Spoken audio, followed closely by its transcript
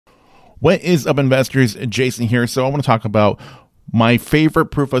What is up, investors? Jason here. So I want to talk about my favorite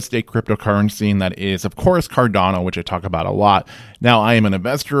proof-of-stake cryptocurrency, and that is, of course, Cardano, which I talk about a lot. Now, I am an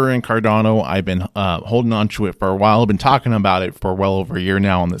investor in Cardano. I've been holding on to it for a while. I've been talking about it for well over a year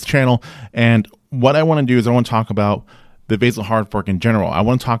now on this channel. And what I want to do is I want to talk about the Vasil hard fork in general. I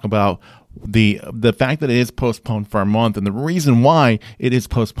want to talk about the fact that it is postponed for a month, and the reason why it is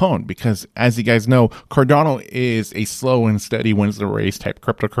postponed, because as you guys know, Cardano is a slow and steady wins the race type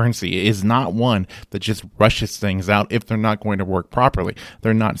cryptocurrency. It is not one that just rushes things out if they're not going to work properly.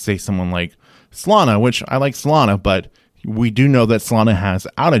 They're not, say, someone like Solana, which I like Solana, but we do know that Solana has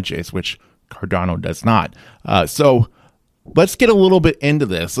outages, which Cardano does not. So let's get a little bit into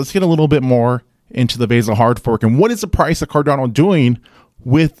this. Let's get a little bit more into the Vasil hard fork and what is the price of Cardano doing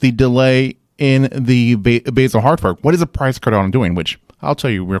with the delay in the Vasil hard fork. What is the price of Cardano doing? Which I'll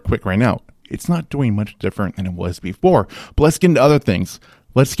tell you real quick right now. It's not doing much different than it was before. But let's get into other things.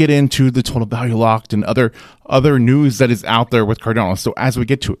 Let's get into the total value locked and other news that is out there with Cardano. So as we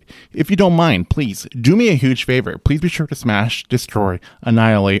get to it, if you don't mind, please do me a huge favor. Please be sure to smash, destroy,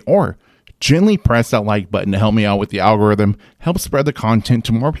 annihilate, or gently press that like button to help me out with the algorithm, help spread the content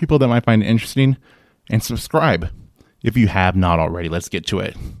to more people that might find it interesting, and subscribe if you have not already. Let's get to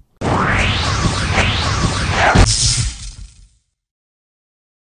it.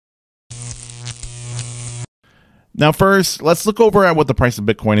 Now, first, let's look over at what the price of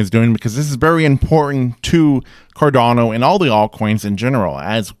Bitcoin is doing, because this is very important to Cardano and all the altcoins in general,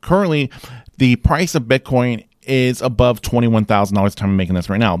 as currently the price of Bitcoin is above $21,000 time I'm making this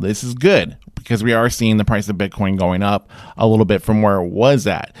right now. This is good because we are seeing the price of Bitcoin going up a little bit from where it was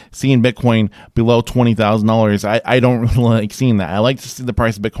at. Seeing Bitcoin below $20,000, I don't really like seeing that. I like to see the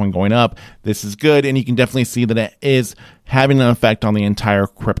price of Bitcoin going up. This is good, and you can definitely see that it is having an effect on the entire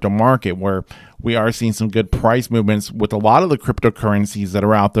crypto market, where we are seeing some good price movements with a lot of the cryptocurrencies that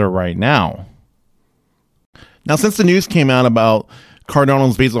are out there right now. Now, since the news came out about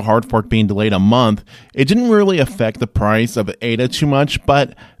Cardano's Vasil hard fork being delayed a month, it didn't really affect the price of ADA too much,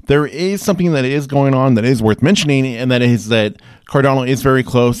 but there is something that is going on that is worth mentioning, and that is that Cardano is very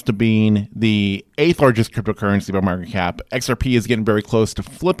close to being the 8th largest cryptocurrency by market cap. XRP is getting very close to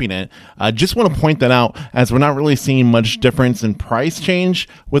flipping it. I just want to point that out, as we're not really seeing much difference in price change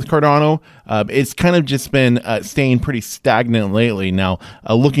with Cardano. It's kind of just been staying pretty stagnant lately. Now,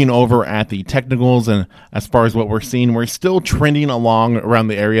 looking over at the technicals, and as far as what we're seeing, we're still trending along around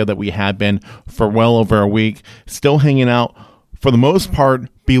the area that we have been for well over a week, still hanging out for the most part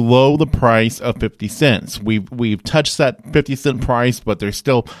below the price of 50 cents. We've touched that 50-cent price, but there's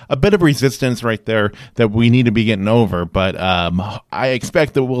still a bit of resistance right there that we need to be getting over. But I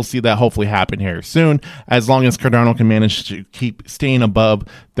expect that we'll see that hopefully happen here soon, as long as Cardano can manage to keep staying above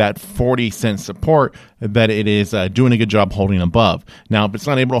that 40-cent support that it is doing a good job holding above. Now, if it's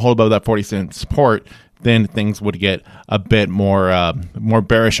not able to hold above that 40-cent support, then things would get a bit more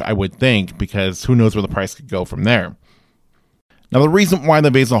bearish, I would think, because who knows where the price could go from there. Now, the reason why the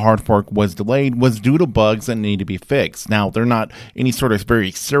Vasil hard fork was delayed was due to bugs that need to be fixed. Now, they're not any sort of very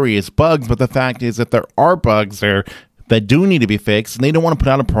serious bugs, but the fact is that there are bugs there that do need to be fixed, and they don't want to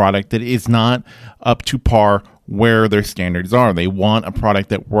put out a product that is not up to par where their standards are. They want a product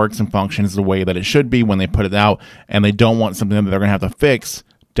that works and functions the way that it should be when they put it out, and they don't want something that they're going to have to fix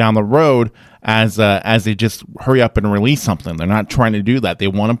down the road as they just hurry up and release something. They're not trying to do that. They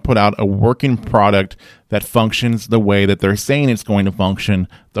want to put out a working product that functions the way that they're saying it's going to function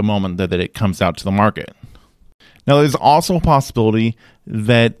the moment that it comes out to the market. Now, there's also a possibility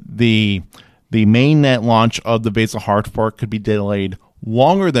that the mainnet launch of the Vasil hard fork could be delayed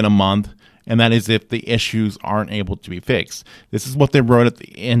longer than a month, and that is if the issues aren't able to be fixed. This is what they wrote at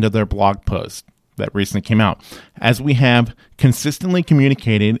the end of their blog post that recently came out. As we have consistently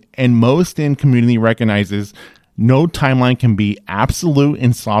communicated, and most in community recognizes, no timeline can be absolute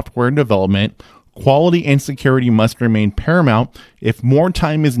in software development. Quality and security must remain paramount. If more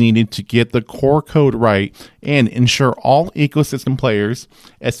time is needed to get the core code right and ensure all ecosystem players,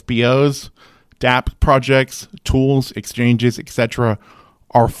 SPOs, dApp projects, tools, exchanges, etc.,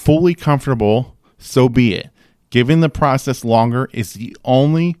 are fully comfortable, so be it. Giving the process longer is the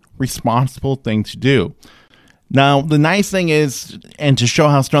only responsible thing to do. Now, the nice thing is, and to show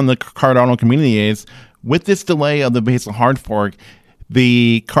how strong the Cardano community is, with this delay of the Vasil hard fork,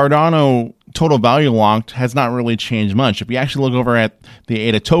 the Cardano total value locked has not really changed much. If we actually look over at the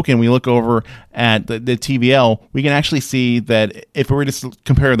ADA token, we look over at the TVL, we can actually see that if we were to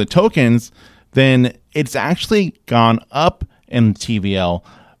compare the tokens, then it's actually gone up in TVL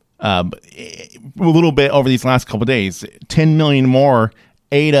a little bit over these last couple of days. 10 million more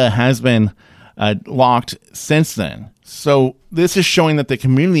ADA has been locked since then. So this is showing that the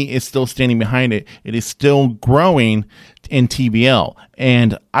community is still standing behind it. It is still growing in TVL.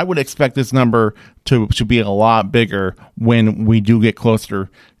 And I would expect this number to be a lot bigger when we do get closer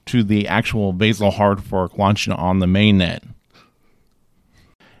to the actual Vasil hard fork launching on the mainnet.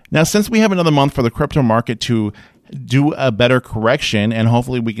 Now, since we have another month for the crypto market to do a better correction, and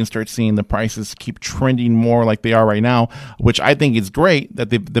hopefully we can start seeing the prices keep trending more like they are right now, which I think is great that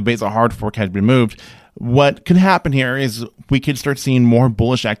the Vasil hard fork has been moved. What could happen here is we could start seeing more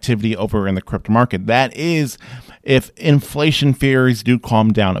bullish activity over in the crypto market. That is, if inflation fears do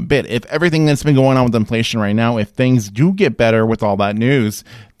calm down a bit. If everything that's been going on with inflation right now, if things do get better with all that news,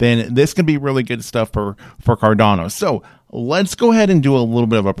 then this could be really good stuff for Cardano. So let's go ahead and do a little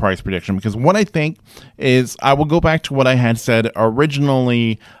bit of a price prediction, because what I think is, I will go back to what I had said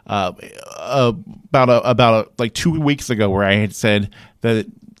originally about like 2 weeks ago, where I had said that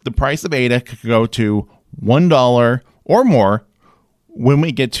the price of ADA could go to $1 or more when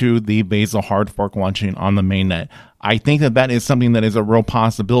we get to the Vasil hard fork launching on the mainnet. I think that is something that is a real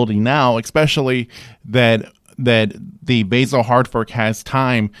possibility now, especially that the Vasil hard fork has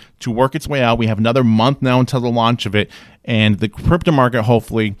time to work its way out. We have another month now until the launch of it, and the crypto market,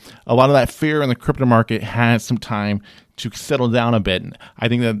 hopefully, a lot of that fear in the crypto market has some time to settle down a bit. And I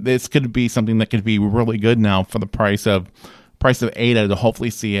think that this could be something that could be really good now for the price of ADA, to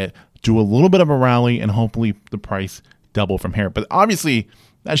hopefully see it do a little bit of a rally and hopefully the price double from here. But obviously,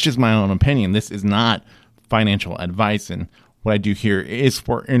 that's just my own opinion. This is not financial advice, and what I do here is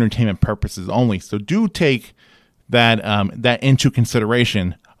for entertainment purposes only. So do take that into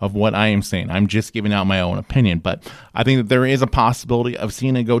consideration of what I am saying. I'm just giving out my own opinion, but I think that there is a possibility of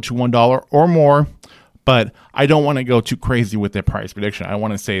seeing it go to $1 or more. But I don't want to go too crazy with the price prediction. I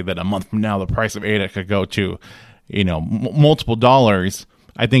want to say that a month from now, the price of ADA could go to multiple dollars.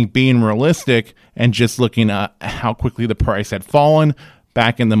 I think being realistic and just looking at how quickly the price had fallen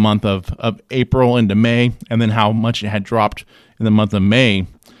back in the month of April into May, and then how much it had dropped in the month of May.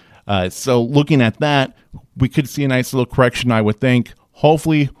 So looking at that, we could see a nice little correction, I would think.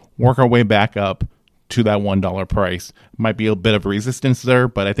 Hopefully work our way back up to that $1 price. Might be a bit of resistance there,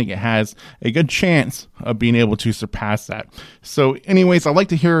 but I think it has a good chance of being able to surpass that. So anyways, I'd like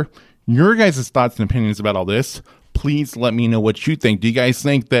to hear your guys' thoughts and opinions about all this. Please let me know what you think. Do you guys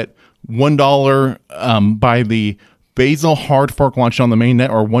think that $1 by the Vasil hard fork launch on the mainnet,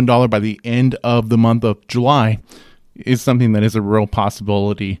 or $1 by the end of the month of July, is something that is a real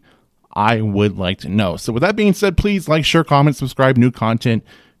possibility? I would like to know. So with that being said, please like, share, comment, subscribe. New content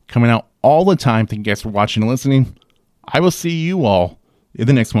coming out all the time. Thank you guys for watching and listening. I will see you all in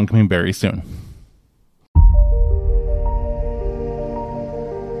the next one coming very soon.